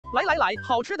来来来，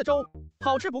好吃的粥，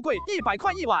好吃不贵，100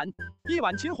块一碗，一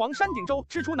碗秦皇山顶粥，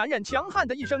吃出男人强悍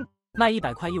的一生。卖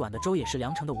100块一碗的粥也是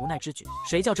良程的无奈之举，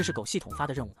谁叫这是狗系统发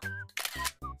的任务呢？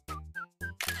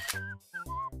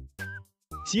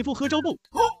媳妇喝粥不？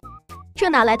这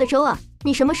哪来的粥啊？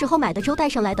你什么时候买的粥带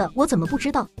上来的？我怎么不知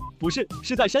道？不是，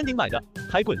是在山顶买的，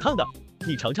还滚烫的，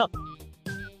你尝尝。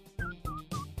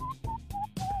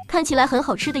看起来很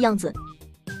好吃的样子。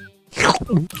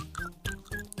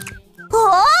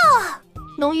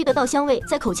浓郁的稻香味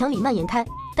在口腔里蔓延开，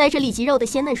带着里脊肉的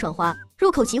鲜嫩爽滑，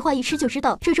入口即化，一吃就知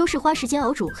道这粥是花时间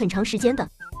熬煮很长时间的。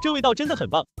这味道真的很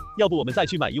棒，要不我们再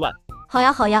去买一碗？好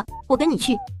呀好呀，我跟你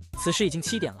去。此时已经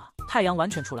7点了，太阳完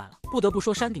全出来了。不得不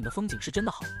说，山顶的风景是真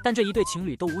的好，但这一对情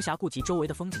侣都无暇顾及周围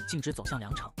的风景，径直走向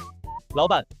良程。老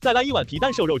板，再来一碗皮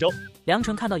蛋瘦肉粥。良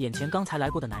程看到眼前刚才来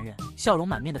过的男人，笑容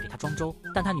满面的给他装粥，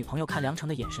但他女朋友看良程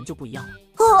的眼神就不一样了。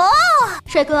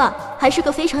帅哥啊，还是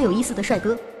个非常有意思的帅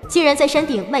哥，竟然在山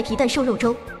顶卖皮蛋瘦肉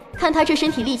粥，看他这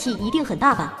身体力气一定很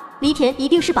大吧？黎田一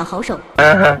定是把好手。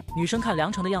女生看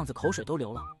良程的样子，口水都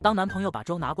流了。当男朋友把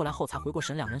粥拿过来后，才回过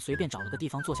神，两人随便找了个地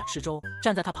方坐下吃粥。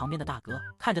站在他旁边的大哥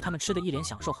看着他们吃的一脸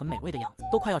享受很美味的样子，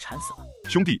都快要馋死了。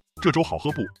兄弟，这粥好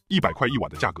喝不？100块一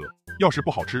碗的价格，要是不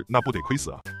好吃，那不得亏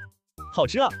死啊？好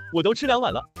吃啊，我都吃2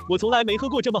碗了，我从来没喝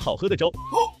过这么好喝的粥。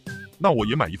那我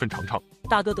也买一份尝尝。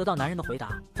大哥得到男人的回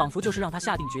答，仿佛就是让他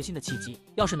下定决心的契机。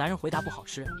要是男人回答不好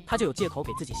吃，他就有借口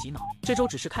给自己洗脑。这粥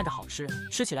只是看着好吃，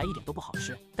吃起来一点都不好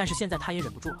吃，但是现在他也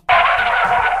忍不住了。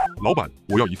老板，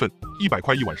我要一份，100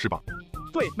块一碗是吧？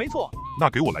对，没错。那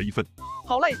给我来一份。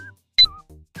好嘞。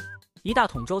一大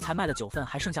桶粥才卖了9份，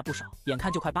还剩下不少，眼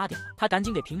看就快8点了，他赶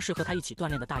紧给平时和他一起锻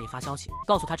炼的大爷发消息，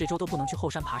告诉他这周都不能去后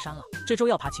山爬山了，这周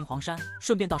要爬秦皇山，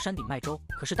顺便到山顶卖粥。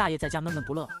可是大爷在家闷闷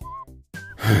不乐。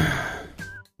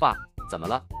爸，怎么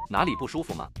了？哪里不舒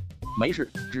服吗？没事，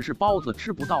只是包子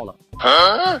吃不到了。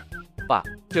爸，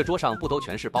这桌上不都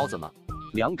全是包子吗？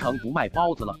良程不卖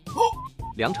包子了。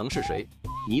良程是谁？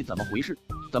你怎么回事？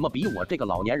怎么比我这个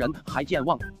老年人还健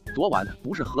忘？昨晚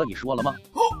不是和你说了吗？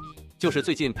就是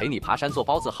最近陪你爬山做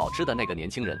包子好吃的那个年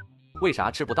轻人，为啥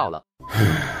吃不到了？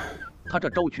他这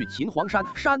周去秦皇山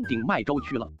山顶卖粥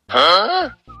去了。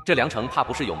这良程怕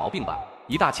不是有毛病吧？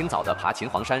一大清早的爬秦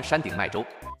皇山山顶卖粥。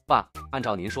爸，按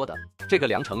照您说的，这个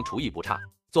良程厨艺不差，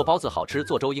做包子好吃，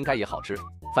做粥应该也好吃。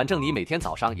反正你每天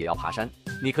早上也要爬山，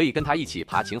你可以跟他一起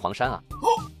爬秦皇山啊。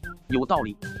有道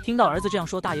理。听到儿子这样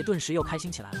说，大爷顿时又开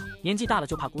心起来了。年纪大了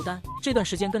就怕孤单，这段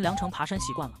时间跟良程爬山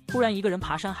习惯了，突然一个人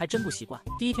爬山还真不习惯。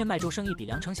第一天卖粥生意比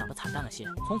良程想的惨淡了些，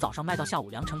从早上卖到下午，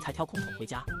良程才挑空桶回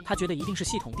家。他觉得一定是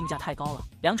系统定价太高了，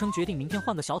良程决定明天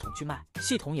换个小桶去卖，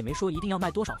系统也没说一定要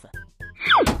卖多少份。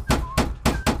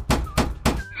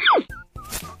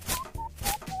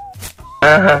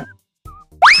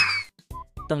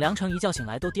等良程一觉醒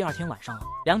来，都第2天晚上了。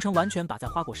良程完全把在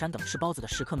花果山等吃包子的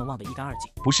食客们忘得一干二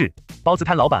净。不是，包子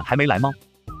摊老板还没来吗？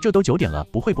这都9点了，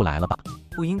不会不来了吧？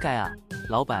不应该啊，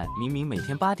老板明明每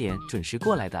天8点准时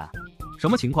过来的。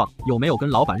什么情况？有没有跟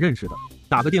老板认识的？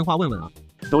打个电话问问啊。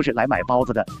都是来买包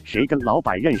子的，谁跟老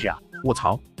板认识啊？卧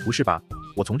槽，不是吧？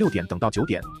我从6点等到9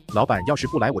点，老板要是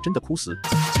不来，我真的哭死。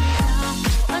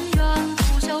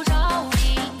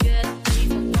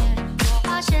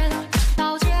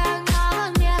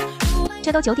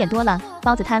这都9点多了，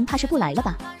包子摊怕是不来了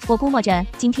吧？我估摸着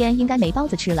今天应该没包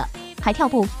子吃了，还跳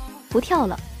不？不跳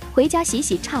了，回家洗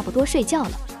洗，差不多睡觉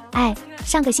了。哎，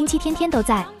上个星期天天都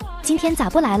在，今天咋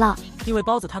不来了？因为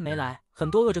包子摊没来，很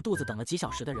多饿着肚子等了几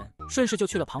小时的人，顺势就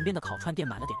去了旁边的烤串店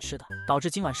买了点吃的，导致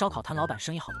今晚烧烤摊老板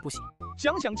生意好的不行。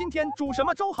想想今天煮什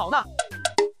么粥好呢？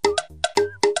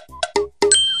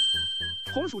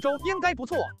红薯粥应该不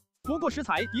错，不过食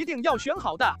材一定要选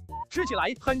好的，吃起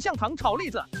来很像糖炒栗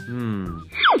子。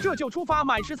这就出发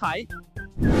买食材。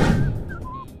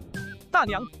大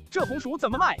娘，这红薯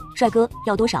怎么卖？帅哥，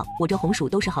要多少？我这红薯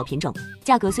都是好品种，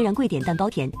价格虽然贵点，但包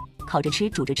甜，烤着吃、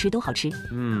煮着吃都好吃。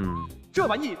这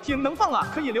玩意挺能放啊，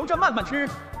可以留着慢慢吃，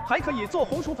还可以做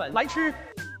红薯粉来吃。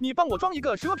你帮我装一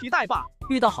个蛇皮袋吧。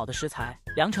遇到好的食材，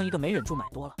良程一个没忍住买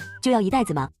多了。就要1袋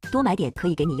子吗？多买点可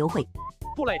以给你优惠。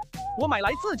不嘞，我买来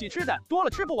自己吃的，多了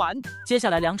吃不完。接下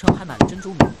来良程还买了珍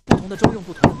珠米，不同的粥用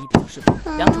不同的米比较适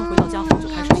合。良程回到家后就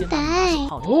开始先把米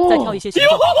泡着，再挑一些形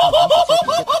状好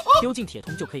看的丢进铁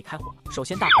桶就可以开火了。首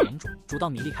先大火连煮，煮到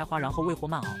米粒开花，然后微火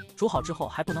慢熬。煮好之后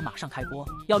还不能马上开锅，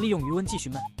要利用余温继续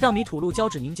焖，让米吐露胶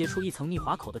质凝结出一层腻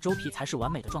滑口的粥皮才是完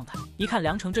美的状态。一看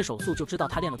梁成这手速就知道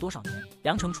他练了多少年。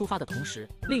梁成出发的同时，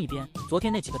另一边昨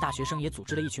天那几个大学生也组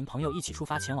织了一群朋友一起出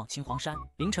发前往秦皇山，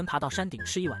凌晨爬到山顶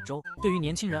吃一碗粥，对于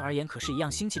年轻人而言可是一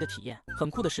样新奇的体验，很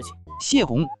酷的事情。谢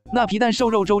红，那皮蛋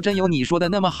瘦肉粥真有你说的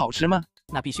那么好吃吗？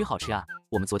那必须好吃啊！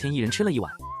我们昨天一人吃了一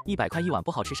碗，100块一碗，不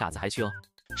好吃傻子还去哦。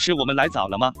是我们来早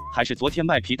了吗？还是昨天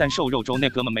卖皮蛋瘦肉粥那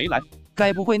哥们没来？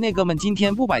该不会那哥们今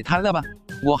天不摆摊了吧？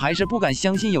我还是不敢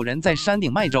相信有人在山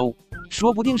顶卖粥，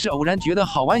说不定是偶然觉得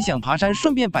好玩想爬山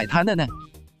顺便摆摊的呢。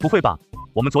不会吧？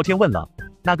我们昨天问了，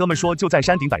那哥们说就在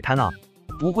山顶摆摊啊。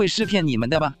不会是骗你们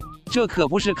的吧？这可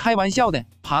不是开玩笑的，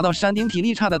爬到山顶体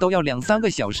力差的都要2-3个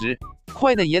小时，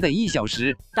快的也得1小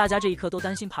时。大家这一刻都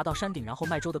担心爬到山顶然后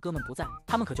卖粥的哥们不在，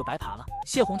他们可就白爬了。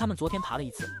谢红他们昨天爬了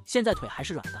一次，现在腿还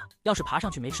是软的，要是爬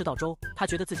上去没吃到粥，他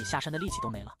觉得自己下山的力气都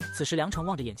没了。此时梁成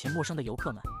望着眼前陌生的游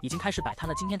客们，已经开始摆摊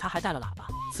了。今天他还带了喇叭，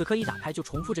此刻一打开就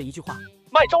重复着一句话：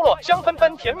卖粥了，香喷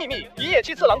喷，甜蜜蜜，一夜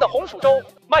七次郎的红薯粥。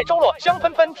卖粥了，香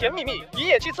喷喷，甜蜜蜜，一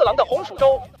夜七次郎的红薯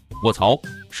粥。我操，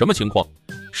什么情况？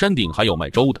山顶还有卖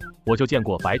粥的？我就见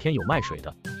过白天有卖水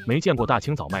的，没见过大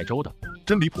清早卖粥的。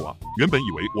真离谱啊！原本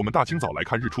以为我们大清早来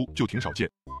看日出就挺少见，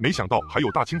没想到还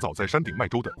有大清早在山顶卖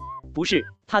粥的。不是，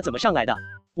他怎么上来的？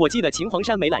我记得秦皇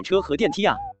山没缆车和电梯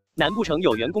啊，难不成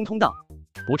有员工通道？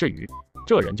不至于，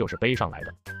这人就是背上来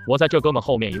的。我在这哥们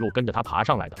后面一路跟着他爬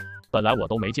上来的，本来我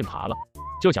都没劲爬了，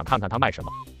就想看看他卖什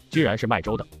么，居然是卖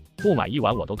粥的，不买一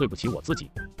碗我都对不起我自己。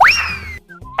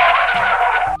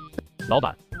老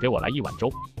板，给我来一碗粥。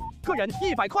个人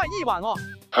100块一碗哦。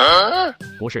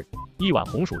不是，一碗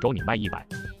红薯粥你卖100，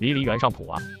离原上谱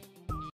啊。